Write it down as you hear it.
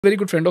Very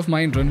good friend of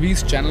mine,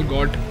 Ranveer's channel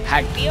got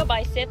hacked. Beer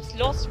Biceps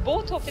lost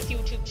both of his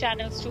YouTube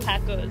channels to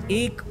hackers.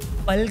 एक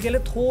पल के लिए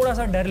थोड़ा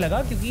सा डर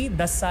लगा क्योंकि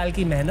 10 साल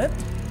की मेहनत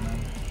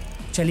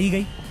चली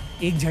गई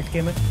एक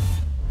झटके में.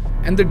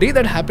 And the day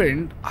that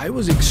happened, I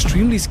was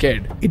extremely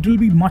scared. It will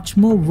be much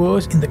more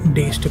worse in the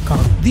days to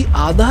come. The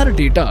Aadhar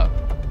data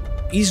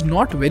is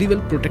not very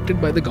well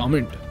protected by the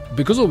government,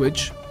 because of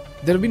which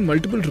there have been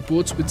multiple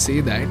reports which say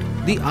that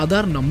the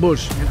Aadhar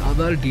numbers and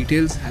Aadhar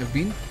details have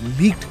been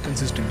leaked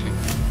consistently.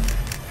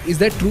 Is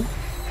that true?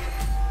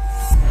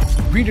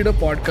 We did a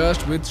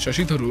podcast with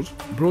Shashi Tharoor.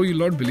 Bro, you'll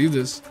not believe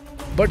this,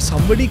 but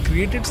somebody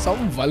created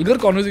some vulgar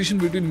conversation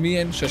between me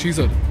and Shashi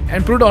sir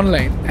and put it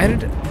online,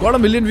 and it got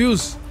 1 million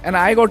views. And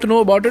I got to know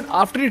about it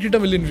after it hit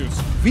 1 million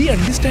views. We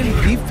understand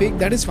deep fake,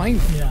 that is fine.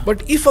 Yeah.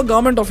 But if a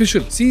government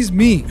official sees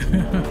me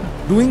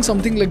doing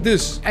something like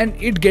this and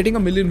it getting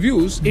 1 million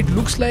views, it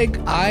looks like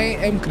I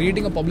am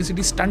creating a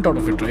publicity stunt out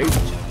of it,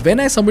 right? When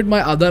I submit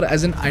my Aadhar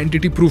as an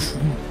identity proof,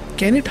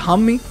 can it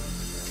harm me?